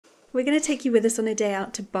We're going to take you with us on a day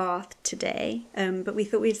out to Bath today, but we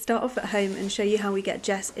thought we'd start off at home and show you how we get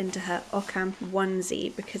Jess into her Ockham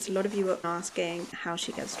onesie, because a lot of you were asking how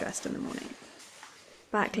she gets dressed in the morning.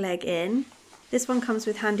 Back leg in. This one comes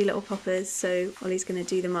with handy little poppers, so Ollie's going to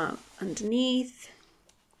do them up underneath.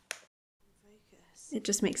 It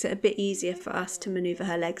just makes it a bit easier for us to manoeuvre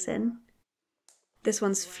her legs in. This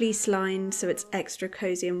one's fleece lined, so it's extra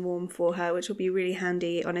cosy and warm for her, which will be really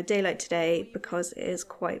handy on a day like today because it is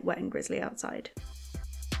quite wet and grizzly outside.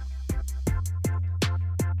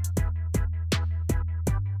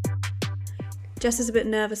 Jess is a bit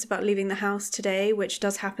nervous about leaving the house today, which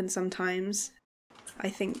does happen sometimes. I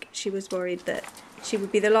think she was worried that she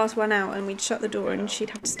would be the last one out and we'd shut the door and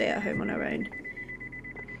she'd have to stay at home on her own.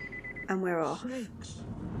 And we're off.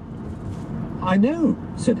 I know,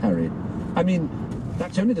 said Harry. I mean,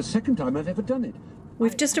 that's only the second time I've ever done it.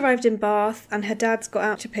 We've just arrived in Bath and her dad's got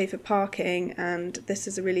out to pay for parking, and this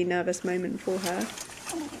is a really nervous moment for her.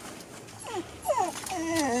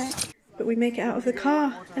 But we make it out of the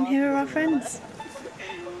car and here are our friends.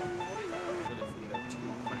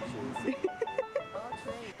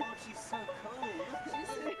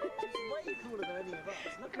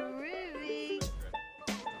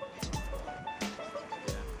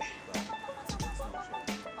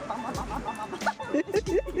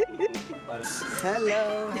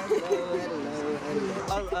 Hello.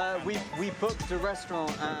 Oh, we booked a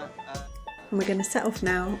restaurant at... And we're going to set off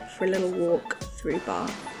now for a little walk through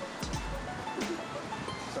Bath.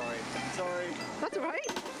 Sorry. That's all right.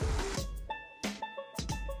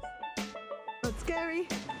 That's scary.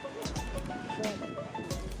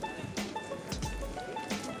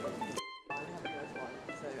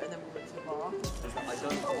 And then we went to the bar.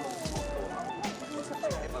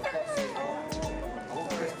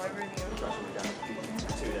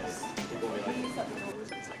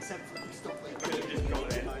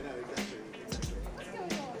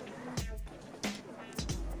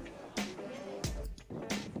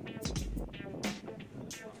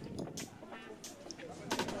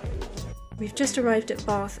 We've just arrived at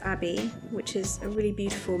Bath Abbey, which is a really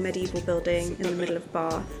beautiful medieval building in the middle of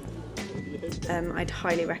Bath. I'd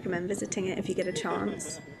highly recommend visiting it if you get a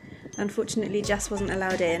chance. Unfortunately, Jess wasn't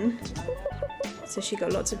allowed in, so she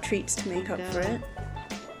got lots of treats to make up for it.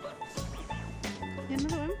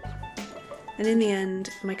 Another one. And in the end,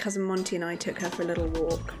 my cousin Monty and I took her for a little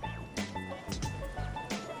walk.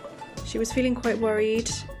 She was feeling quite worried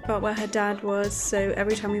about where her dad was, so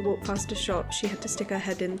every time we walked past a shop, she had to stick her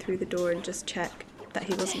head in through the door and just check that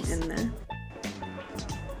he wasn't in there.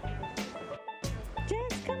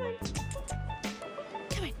 Jess, come on.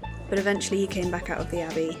 Come on. But eventually he came back out of the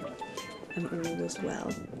abbey, and all was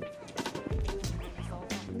well.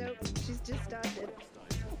 Nope, she's just started.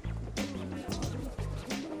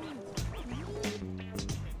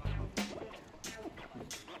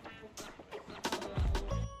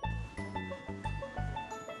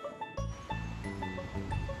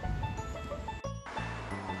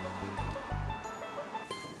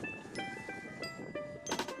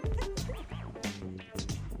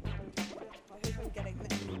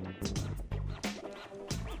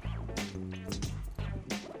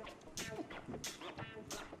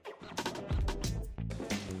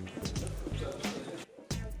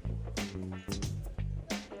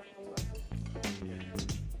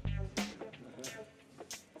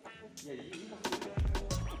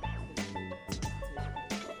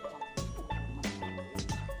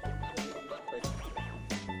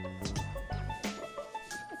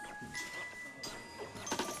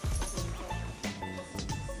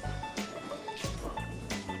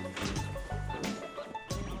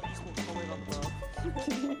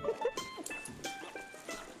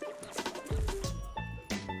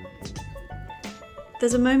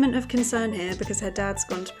 There's a moment of concern here because her dad's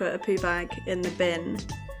gone to put a poo bag in the bin,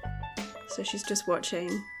 so she's just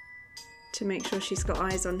watching to make sure she's got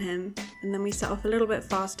eyes on him, and then we set off a little bit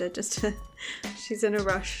faster just to... she's in a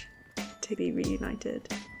rush to be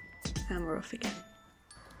reunited, and we're off again.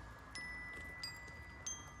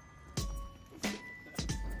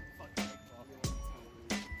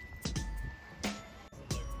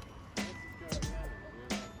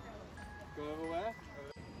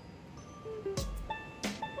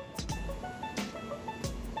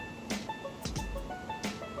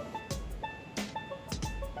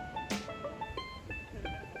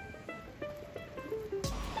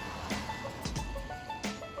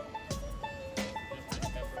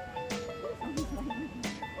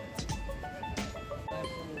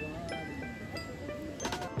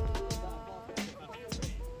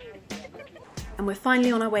 And we're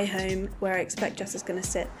finally on our way home, where I expect Jess is going to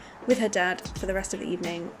sit with her dad for the rest of the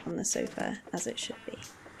evening on the sofa, as it should be.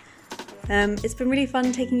 It's been really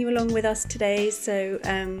fun taking you along with us today, so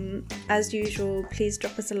as usual, please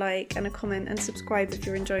drop us a like and a comment and subscribe if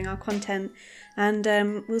you're enjoying our content, and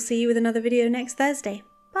we'll see you with another video next Thursday.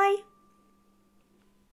 Bye!